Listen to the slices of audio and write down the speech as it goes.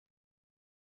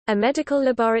A medical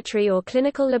laboratory or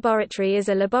clinical laboratory is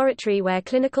a laboratory where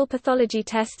clinical pathology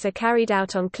tests are carried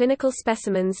out on clinical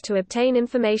specimens to obtain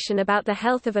information about the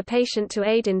health of a patient to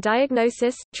aid in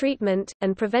diagnosis, treatment,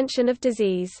 and prevention of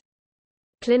disease.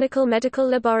 Clinical medical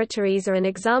laboratories are an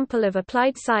example of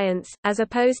applied science, as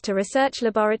opposed to research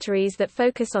laboratories that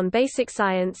focus on basic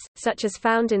science, such as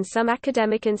found in some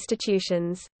academic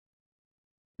institutions.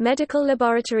 Medical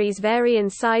laboratories vary in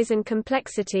size and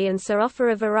complexity and so offer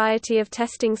a variety of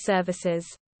testing services.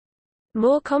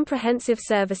 More comprehensive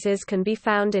services can be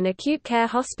found in acute care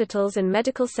hospitals and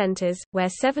medical centers, where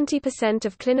 70%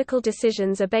 of clinical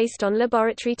decisions are based on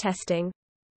laboratory testing.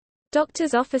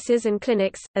 Doctors' offices and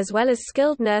clinics, as well as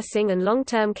skilled nursing and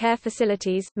long-term care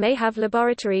facilities, may have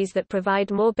laboratories that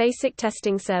provide more basic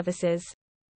testing services.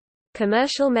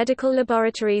 Commercial medical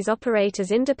laboratories operate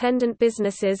as independent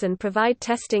businesses and provide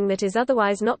testing that is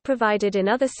otherwise not provided in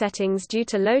other settings due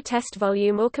to low test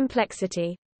volume or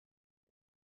complexity.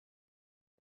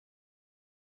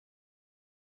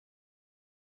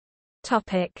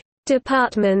 Topic: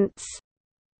 Departments.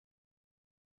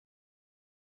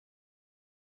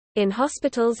 In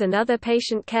hospitals and other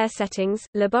patient care settings,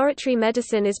 laboratory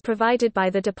medicine is provided by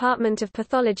the Department of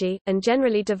Pathology, and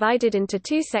generally divided into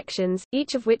two sections,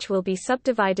 each of which will be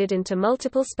subdivided into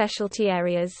multiple specialty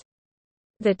areas.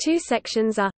 The two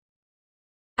sections are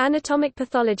anatomic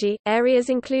pathology. Areas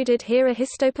included here are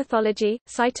histopathology,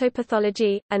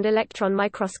 cytopathology, and electron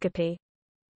microscopy.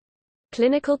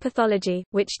 Clinical pathology,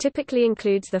 which typically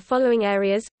includes the following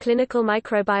areas: clinical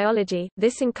microbiology.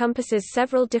 This encompasses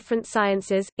several different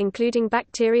sciences, including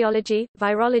bacteriology,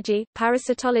 virology,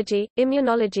 parasitology,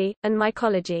 immunology, and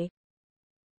mycology.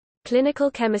 Clinical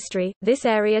chemistry. This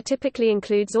area typically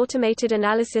includes automated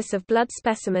analysis of blood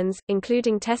specimens,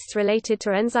 including tests related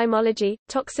to enzymology,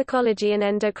 toxicology, and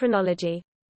endocrinology.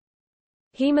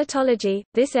 Hematology.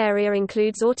 This area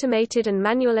includes automated and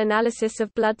manual analysis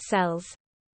of blood cells.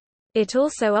 It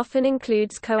also often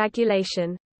includes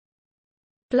coagulation.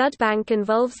 Blood bank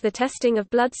involves the testing of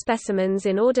blood specimens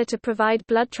in order to provide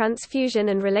blood transfusion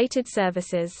and related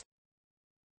services.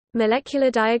 Molecular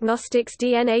diagnostics.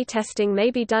 DNA testing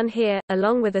may be done here,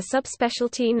 along with a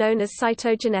subspecialty known as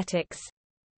cytogenetics.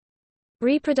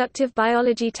 Reproductive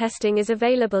biology testing is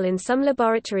available in some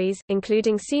laboratories,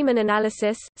 including semen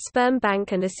analysis, sperm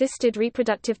bank, and assisted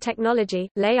reproductive technology.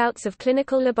 Layouts of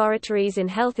clinical laboratories in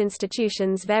health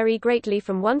institutions vary greatly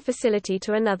from one facility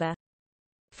to another.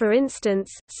 For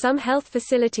instance, some health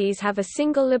facilities have a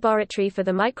single laboratory for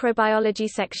the microbiology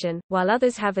section, while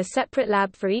others have a separate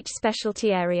lab for each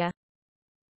specialty area.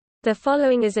 The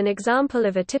following is an example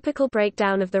of a typical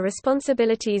breakdown of the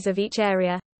responsibilities of each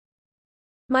area.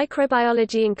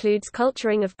 Microbiology includes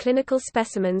culturing of clinical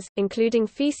specimens, including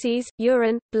feces,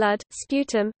 urine, blood,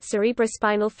 sputum,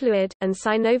 cerebrospinal fluid, and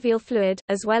synovial fluid,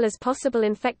 as well as possible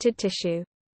infected tissue.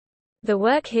 The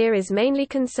work here is mainly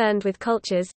concerned with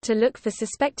cultures, to look for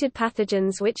suspected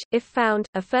pathogens which, if found,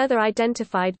 are further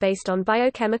identified based on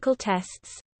biochemical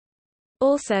tests.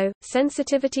 Also,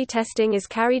 sensitivity testing is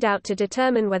carried out to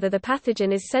determine whether the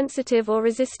pathogen is sensitive or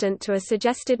resistant to a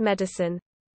suggested medicine.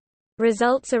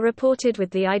 Results are reported with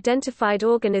the identified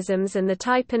organisms and the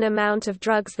type and amount of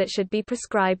drugs that should be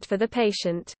prescribed for the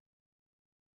patient.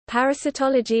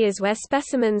 Parasitology is where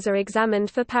specimens are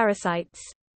examined for parasites.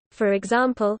 For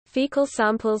example, fecal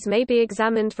samples may be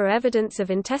examined for evidence of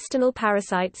intestinal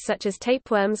parasites such as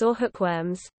tapeworms or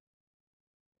hookworms.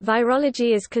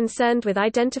 Virology is concerned with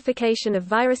identification of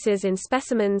viruses in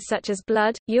specimens such as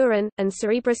blood, urine, and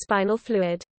cerebrospinal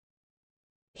fluid.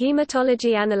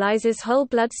 Hematology analyzes whole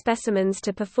blood specimens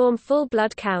to perform full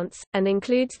blood counts, and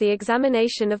includes the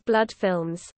examination of blood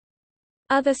films.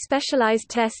 Other specialized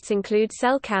tests include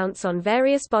cell counts on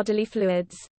various bodily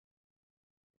fluids.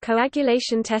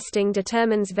 Coagulation testing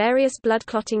determines various blood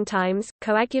clotting times,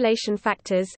 coagulation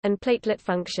factors, and platelet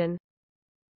function.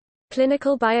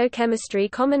 Clinical biochemistry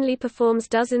commonly performs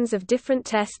dozens of different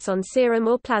tests on serum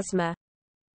or plasma.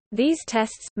 These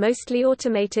tests, mostly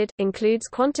automated, includes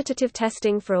quantitative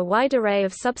testing for a wide array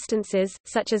of substances,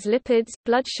 such as lipids,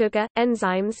 blood sugar,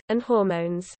 enzymes, and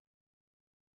hormones.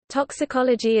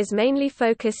 Toxicology is mainly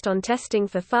focused on testing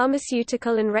for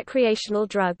pharmaceutical and recreational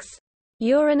drugs.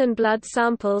 Urine and blood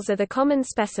samples are the common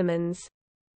specimens.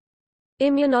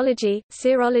 Immunology,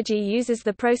 serology uses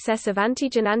the process of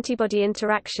antigen-antibody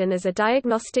interaction as a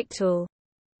diagnostic tool.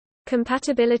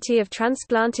 Compatibility of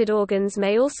transplanted organs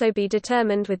may also be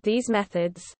determined with these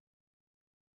methods.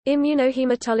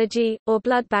 Immunohematology, or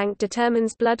blood bank,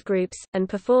 determines blood groups, and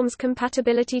performs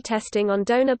compatibility testing on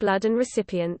donor blood and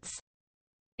recipients.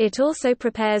 It also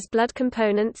prepares blood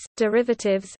components,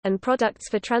 derivatives, and products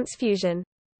for transfusion.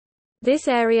 This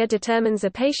area determines a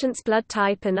patient's blood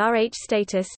type and Rh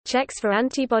status, checks for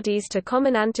antibodies to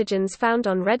common antigens found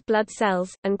on red blood cells,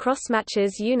 and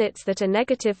cross-matches units that are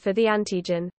negative for the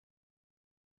antigen.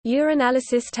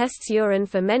 Urinalysis tests urine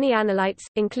for many analytes,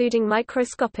 including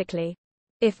microscopically.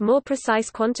 If more precise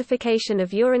quantification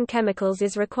of urine chemicals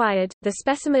is required, the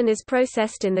specimen is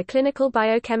processed in the clinical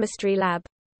biochemistry lab.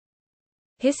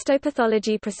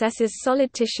 Histopathology processes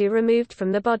solid tissue removed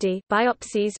from the body,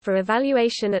 biopsies, for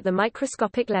evaluation at the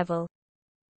microscopic level.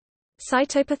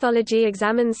 Cytopathology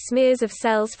examines smears of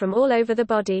cells from all over the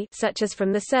body, such as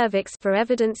from the cervix, for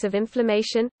evidence of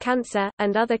inflammation, cancer,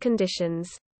 and other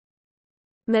conditions.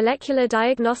 Molecular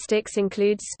diagnostics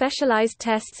includes specialized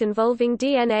tests involving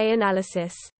DNA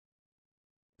analysis.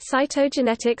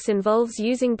 Cytogenetics involves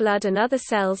using blood and other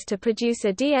cells to produce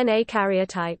a DNA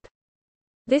karyotype.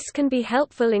 This can be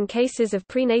helpful in cases of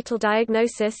prenatal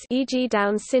diagnosis, e.g.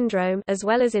 Down syndrome, as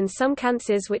well as in some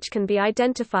cancers which can be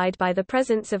identified by the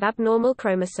presence of abnormal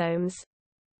chromosomes.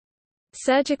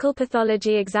 Surgical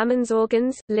pathology examines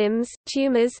organs, limbs,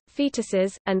 tumors,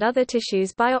 fetuses, and other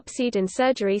tissues biopsied in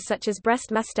surgery such as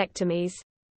breast mastectomies.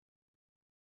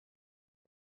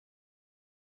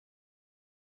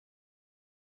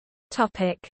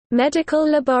 Topic: Medical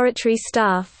laboratory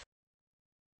staff.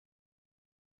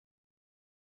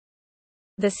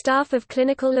 The staff of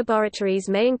clinical laboratories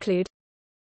may include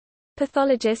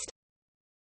pathologist,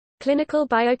 clinical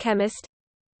biochemist,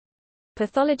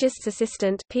 pathologist's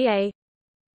assistant (PA),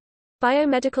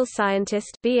 biomedical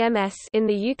scientist (BMS) in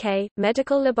the UK,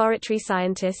 medical laboratory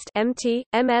scientist (MT,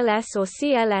 MLS or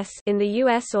CLS) in the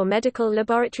US, or medical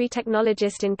laboratory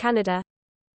technologist in Canada,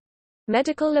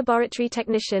 medical laboratory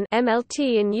technician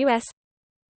 (MLT) in US,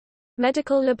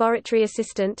 medical laboratory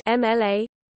assistant (MLA),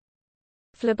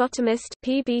 phlebotomist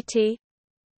 (PBT),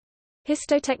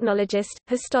 histotechnologist,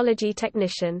 histology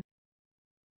technician.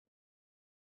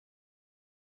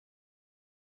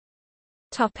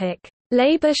 Topic: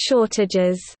 Labor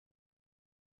shortages.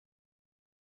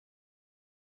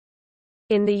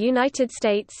 In the United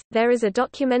States, there is a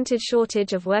documented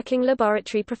shortage of working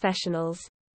laboratory professionals.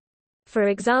 For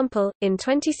example, in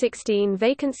 2016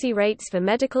 vacancy rates for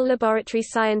medical laboratory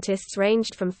scientists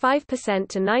ranged from 5%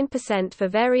 to 9% for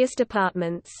various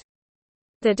departments.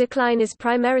 The decline is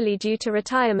primarily due to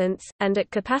retirements, and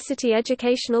at-capacity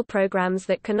educational programs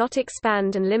that cannot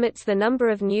expand and limits the number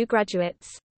of new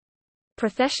graduates.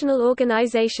 Professional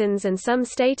organizations and some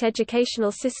state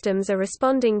educational systems are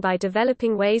responding by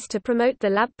developing ways to promote the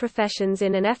lab professions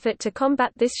in an effort to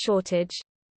combat this shortage.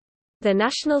 The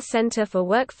National Center for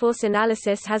Workforce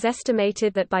Analysis has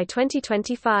estimated that by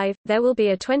 2025, there will be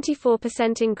a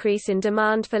 24% increase in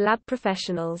demand for lab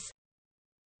professionals.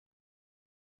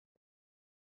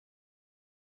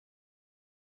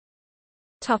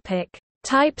 Topic: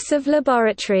 Types of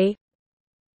laboratory.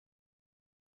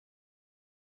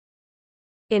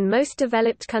 In most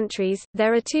developed countries,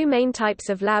 there are two main types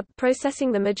of lab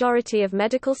processing the majority of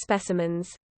medical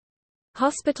specimens.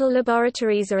 Hospital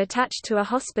laboratories are attached to a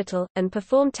hospital, and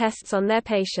perform tests on their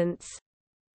patients.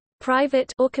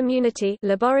 Private or community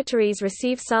laboratories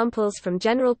receive samples from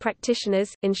general practitioners,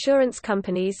 insurance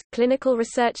companies, clinical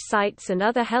research sites and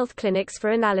other health clinics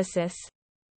for analysis.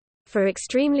 For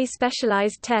extremely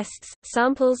specialized tests,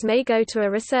 samples may go to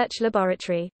a research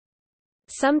laboratory.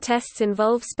 Some tests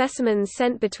involve specimens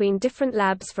sent between different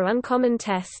labs for uncommon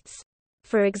tests.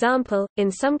 For example,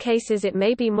 in some cases it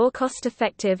may be more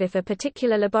cost-effective if a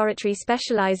particular laboratory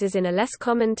specializes in a less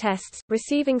common tests,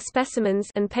 receiving specimens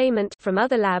and payment from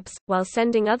other labs, while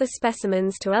sending other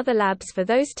specimens to other labs for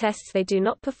those tests they do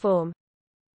not perform.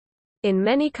 In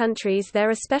many countries there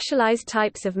are specialized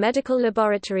types of medical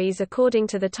laboratories according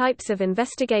to the types of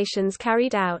investigations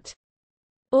carried out.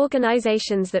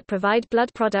 Organizations that provide blood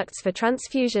products for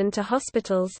transfusion to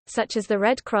hospitals, such as the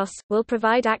Red Cross, will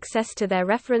provide access to their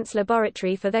reference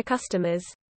laboratory for their customers.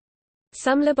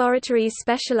 Some laboratories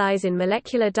specialize in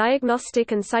molecular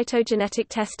diagnostic and cytogenetic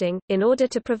testing, in order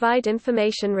to provide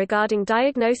information regarding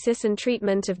diagnosis and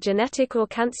treatment of genetic or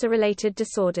cancer-related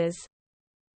disorders.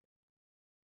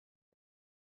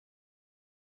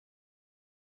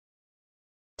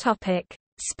 Topic: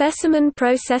 Specimen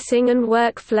processing and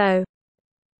workflow.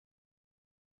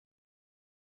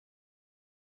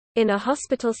 In a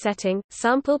hospital setting,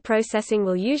 sample processing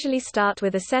will usually start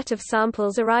with a set of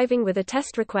samples arriving with a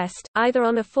test request, either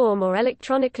on a form or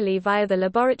electronically via the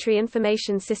Laboratory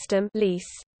Information System (LIS).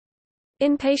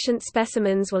 Inpatient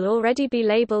specimens will already be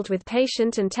labeled with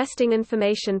patient and testing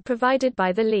information provided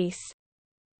by the LIS.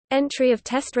 Entry of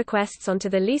test requests onto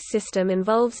the LIS system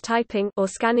involves typing or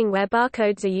scanning where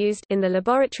barcodes are used in the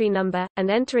laboratory number, and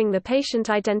entering the patient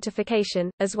identification,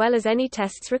 as well as any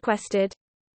tests requested.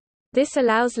 This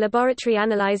allows laboratory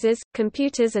analyzers,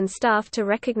 computers and staff to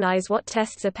recognize what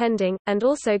tests are pending, and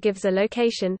also gives a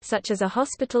location such as a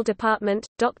hospital department,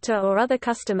 doctor or other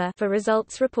customer for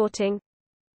results reporting.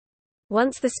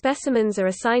 Once the specimens are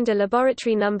assigned a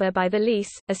laboratory number by the LIS,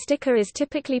 a sticker is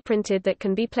typically printed that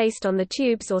can be placed on the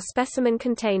tubes or specimen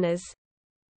containers.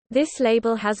 This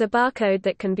label has a barcode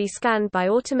that can be scanned by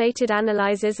automated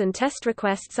analyzers and test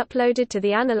requests uploaded to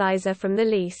the analyzer from the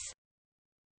LIS.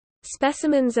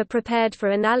 Specimens are prepared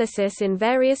for analysis in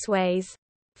various ways.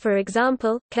 For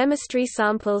example, chemistry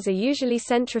samples are usually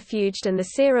centrifuged and the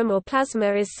serum or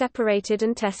plasma is separated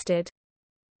and tested.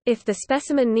 If the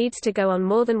specimen needs to go on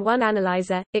more than one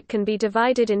analyzer, it can be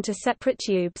divided into separate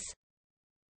tubes.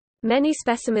 Many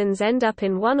specimens end up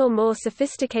in one or more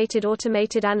sophisticated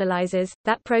automated analyzers,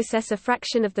 that process a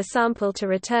fraction of the sample to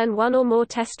return one or more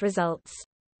test results.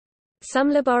 Some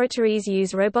laboratories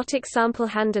use robotic sample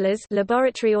handlers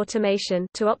laboratory automation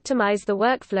to optimize the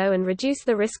workflow and reduce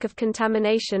the risk of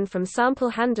contamination from sample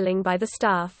handling by the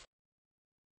staff.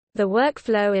 The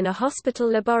workflow in a hospital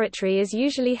laboratory is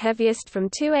usually heaviest from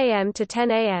 2 a.m. to 10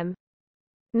 a.m.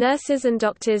 Nurses and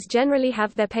doctors generally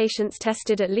have their patients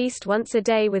tested at least once a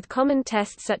day with common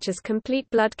tests such as complete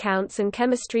blood counts and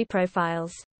chemistry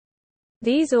profiles.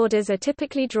 These orders are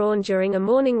typically drawn during a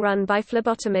morning run by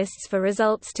phlebotomists for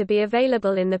results to be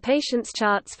available in the patient's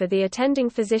charts for the attending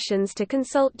physicians to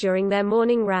consult during their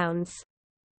morning rounds.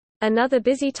 Another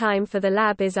busy time for the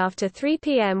lab is after 3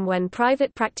 p.m. when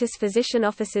private practice physician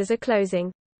offices are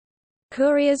closing.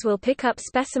 Couriers will pick up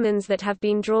specimens that have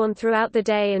been drawn throughout the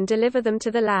day and deliver them to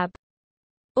the lab.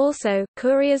 Also,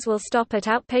 couriers will stop at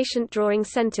outpatient drawing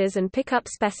centers and pick up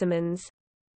specimens.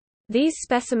 These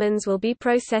specimens will be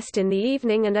processed in the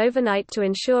evening and overnight to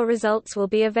ensure results will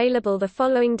be available the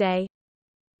following day.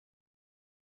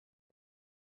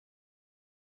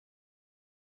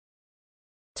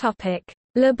 Topic: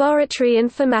 Laboratory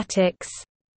informatics.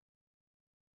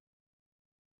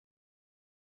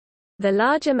 The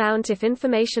large amount of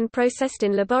information processed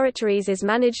in laboratories is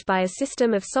managed by a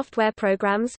system of software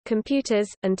programs, computers,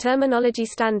 and terminology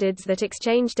standards that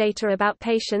exchange data about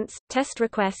patients, test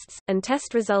requests, and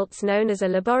test results known as a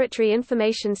Laboratory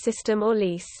Information System or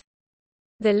LIS.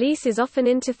 The LIS is often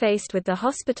interfaced with the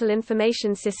Hospital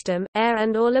Information System, ER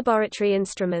and/or laboratory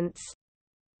instruments.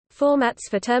 Formats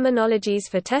for terminologies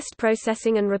for test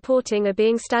processing and reporting are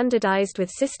being standardized with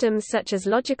systems such as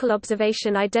logical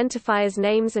observation identifiers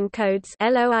names and codes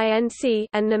 (LOINC)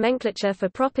 and nomenclature for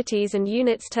properties and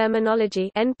units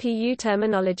terminology (NPU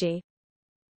terminology).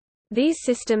 These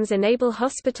systems enable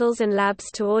hospitals and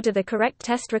labs to order the correct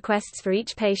test requests for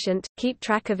each patient, keep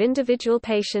track of individual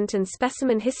patient and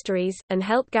specimen histories, and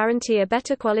help guarantee a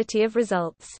better quality of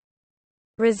results.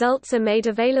 Results are made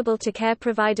available to care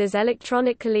providers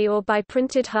electronically or by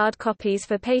printed hard copies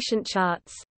for patient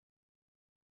charts.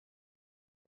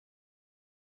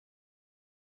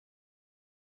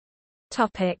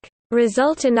 Topic: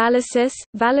 Result analysis,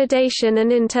 validation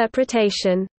and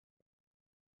interpretation.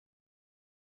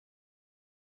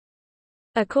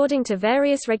 According to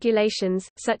various regulations,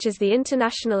 such as the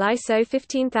International ISO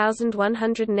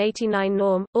 15189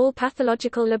 norm, all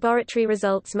pathological laboratory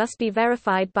results must be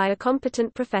verified by a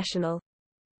competent professional.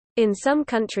 In some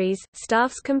countries,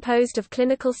 staffs composed of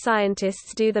clinical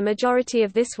scientists do the majority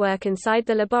of this work inside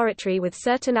the laboratory with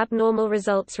certain abnormal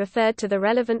results referred to the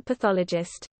relevant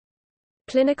pathologist.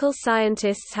 Clinical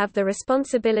scientists have the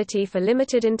responsibility for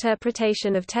limited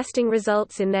interpretation of testing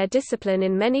results in their discipline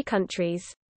in many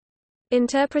countries.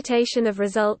 Interpretation of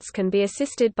results can be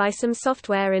assisted by some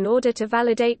software in order to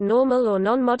validate normal or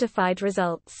non-modified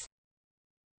results.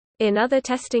 In other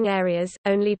testing areas,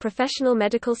 only professional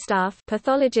medical staff,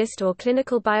 pathologist or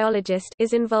clinical biologist,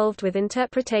 is involved with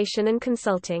interpretation and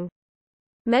consulting.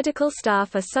 Medical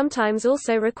staff are sometimes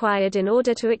also required in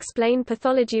order to explain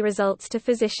pathology results to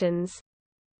physicians.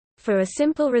 For a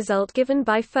simple result given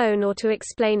by phone or to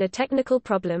explain a technical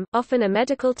problem, often a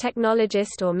medical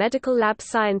technologist or medical lab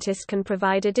scientist can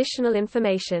provide additional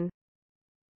information.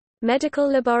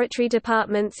 Medical laboratory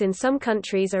departments in some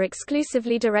countries are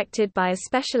exclusively directed by a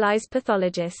specialized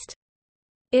pathologist.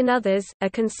 In others, a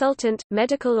consultant,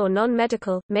 medical or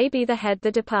non-medical, may be the head the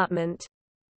department.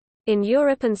 In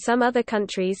Europe and some other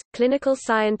countries, clinical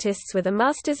scientists with a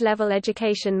master's level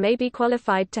education may be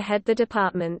qualified to head the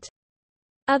department.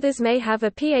 Others may have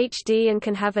a PhD and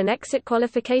can have an exit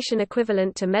qualification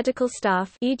equivalent to medical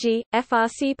staff, e.g.,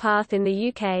 FRC path in the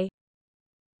UK.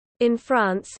 In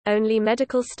France, only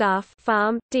medical staff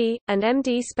Pharm.D. and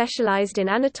MD specialized in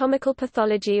anatomical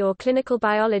pathology or clinical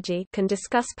biology can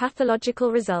discuss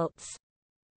pathological results.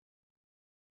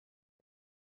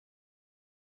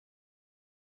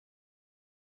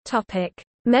 Topic: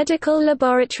 Medical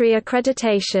laboratory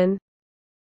accreditation.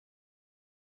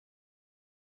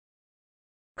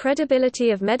 Credibility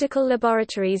of medical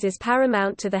laboratories is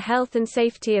paramount to the health and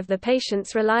safety of the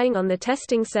patients relying on the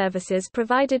testing services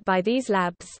provided by these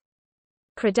labs.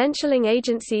 Credentialing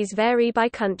agencies vary by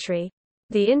country.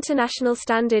 The international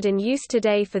standard in use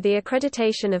today for the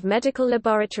accreditation of medical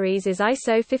laboratories is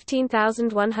ISO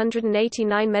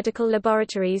 15189 Medical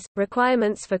Laboratories,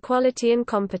 Requirements for Quality and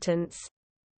Competence.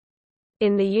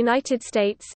 In the United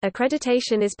States,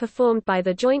 accreditation is performed by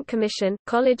the Joint Commission,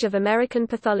 College of American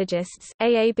Pathologists,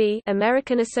 AAB,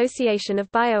 American Association of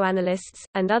Bioanalysts,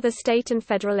 and other state and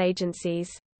federal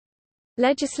agencies.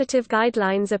 Legislative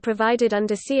guidelines are provided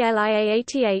under CLIA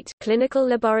 88 Clinical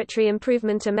Laboratory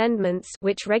Improvement Amendments,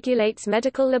 which regulates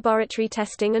medical laboratory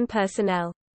testing and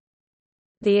personnel.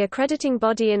 The accrediting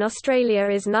body in Australia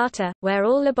is NATA, where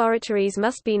all laboratories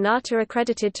must be NATA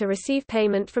accredited to receive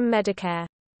payment from Medicare.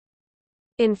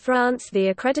 In France, the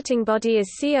accrediting body is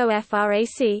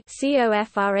COFRAC.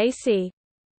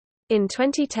 In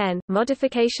 2010,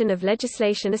 modification of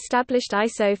legislation established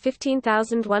ISO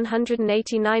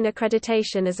 15189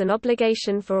 accreditation as an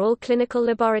obligation for all clinical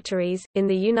laboratories. In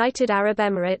the United Arab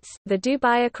Emirates, the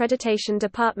Dubai Accreditation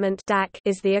Department (DAC)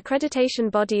 is the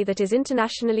accreditation body that is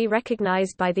internationally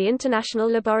recognized by the International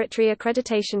Laboratory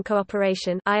Accreditation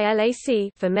Cooperation (ILAC)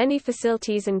 for many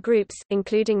facilities and groups,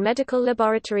 including medical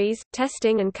laboratories,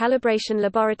 testing and calibration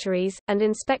laboratories, and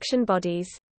inspection bodies.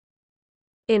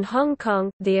 In Hong Kong,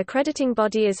 the accrediting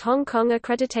body is Hong Kong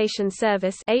Accreditation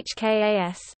Service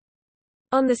 (HKAS).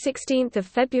 On 16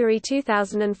 February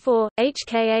 2004,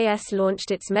 HKAS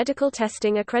launched its medical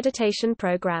testing accreditation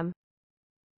program.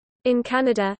 In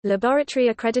Canada, laboratory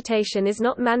accreditation is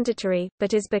not mandatory,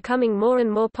 but is becoming more and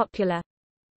more popular.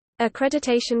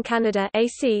 Accreditation Canada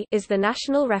 (AC) is the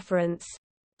national reference.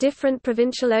 Different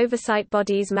provincial oversight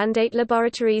bodies mandate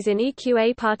laboratories in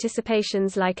EQA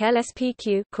participations like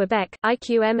LSPQ Quebec,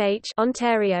 IQMH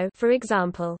Ontario, for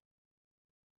example.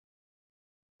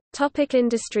 Topic: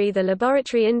 industry. The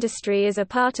laboratory industry is a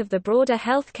part of the broader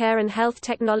healthcare and health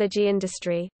technology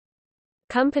industry.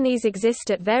 Companies exist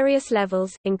at various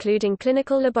levels, including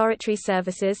clinical laboratory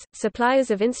services, suppliers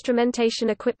of instrumentation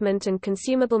equipment and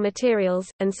consumable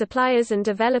materials, and suppliers and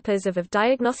developers of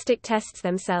diagnostic tests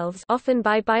themselves, often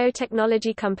by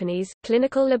biotechnology companies.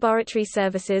 Clinical laboratory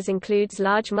services includes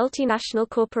large multinational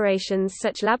corporations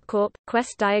such LabCorp,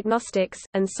 Quest Diagnostics,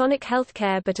 and Sonic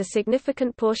Healthcare, but a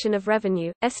significant portion of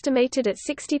revenue, estimated at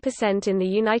 60% in the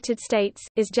United States,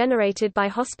 is generated by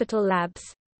hospital labs.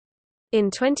 In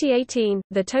 2018,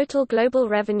 the total global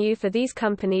revenue for these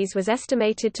companies was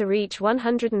estimated to reach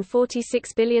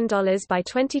 $146 billion by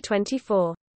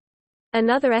 2024.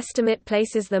 Another estimate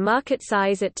places the market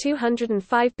size at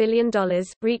 $205 billion,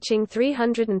 reaching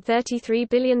 $333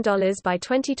 billion by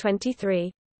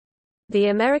 2023. The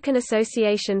American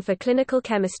Association for Clinical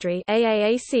Chemistry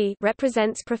 (AAAC)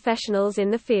 represents professionals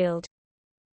in the field.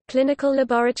 Clinical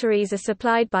laboratories are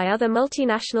supplied by other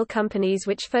multinational companies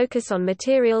which focus on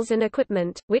materials and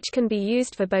equipment, which can be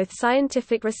used for both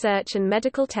scientific research and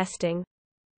medical testing.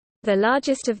 The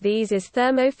largest of these is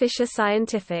Thermo Fisher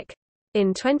Scientific.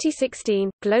 In 2016,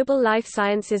 global life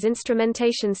sciences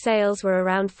instrumentation sales were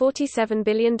around $47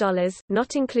 billion,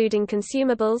 not including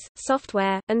consumables,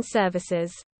 software, and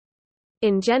services.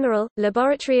 In general,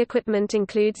 laboratory equipment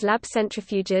includes lab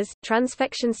centrifuges,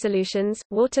 transfection solutions,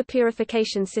 water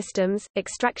purification systems,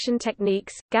 extraction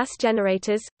techniques, gas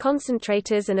generators,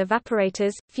 concentrators and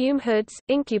evaporators, fume hoods,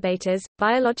 incubators,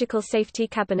 biological safety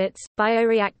cabinets,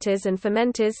 bioreactors and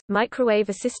fermenters,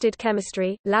 microwave-assisted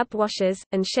chemistry, lab washers,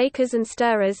 and shakers and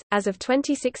stirrers. As of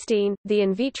 2016, the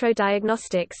in vitro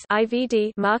diagnostics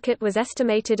 (IVD) market was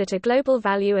estimated at a global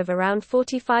value of around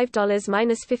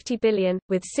 $45–50 billion,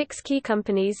 with 6 key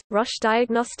companies: Roche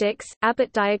Diagnostics,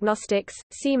 Abbott Diagnostics,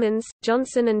 Siemens,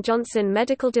 Johnson & Johnson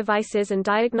Medical Devices and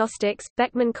Diagnostics,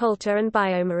 Beckman Coulter and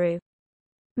bioMérieux.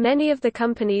 Many of the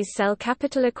companies sell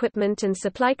capital equipment and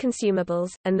supply consumables,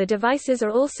 and the devices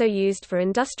are also used for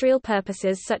industrial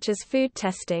purposes such as food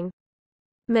testing.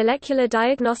 Molecular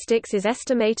diagnostics is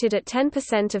estimated at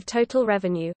 10% of total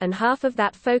revenue, and half of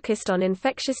that focused on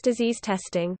infectious disease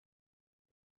testing.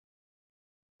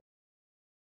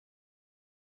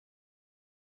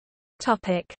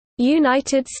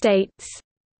 United States.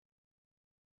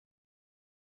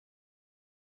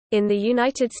 In the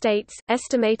United States,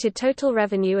 estimated total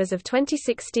revenue as of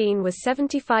 2016 was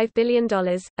 $75 billion,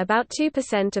 about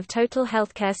 2% of total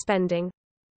healthcare spending.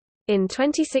 In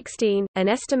 2016, an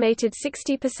estimated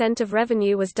 60% of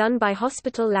revenue was done by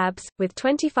hospital labs, with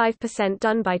 25%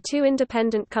 done by two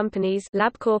independent companies,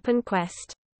 LabCorp and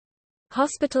Quest.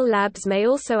 Hospital labs may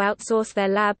also outsource their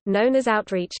lab, known as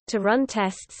outreach, to run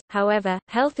tests. However,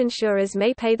 health insurers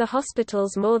may pay the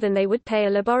hospitals more than they would pay a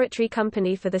laboratory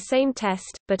company for the same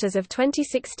test, but as of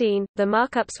 2016, the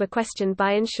markups were questioned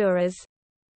by insurers.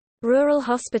 Rural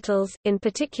hospitals, in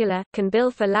particular, can bill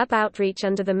for lab outreach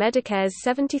under the Medicare's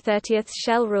 70/30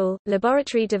 shell rule.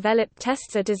 Laboratory-developed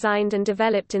tests are designed and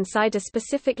developed inside a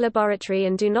specific laboratory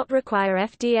and do not require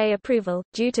FDA approval.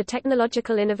 Due to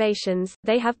technological innovations,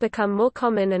 they have become more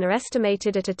common and are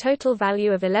estimated at a total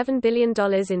value of $11 billion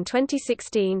in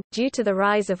 2016. Due to the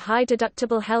rise of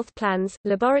high-deductible health plans,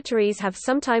 laboratories have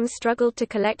sometimes struggled to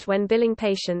collect when billing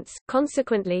patients.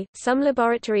 Consequently, some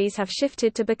laboratories have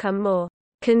shifted to become more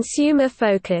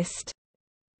consumer-focused.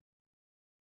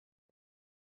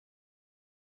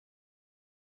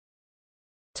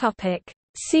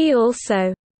 See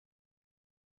also: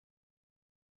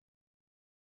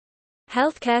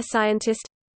 healthcare scientist,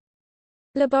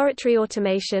 laboratory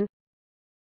automation,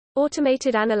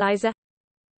 automated analyzer,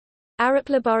 Arup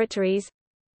laboratories,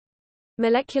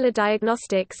 molecular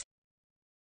diagnostics,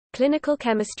 clinical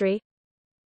chemistry,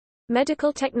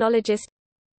 medical technologist,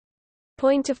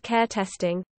 point-of-care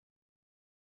testing.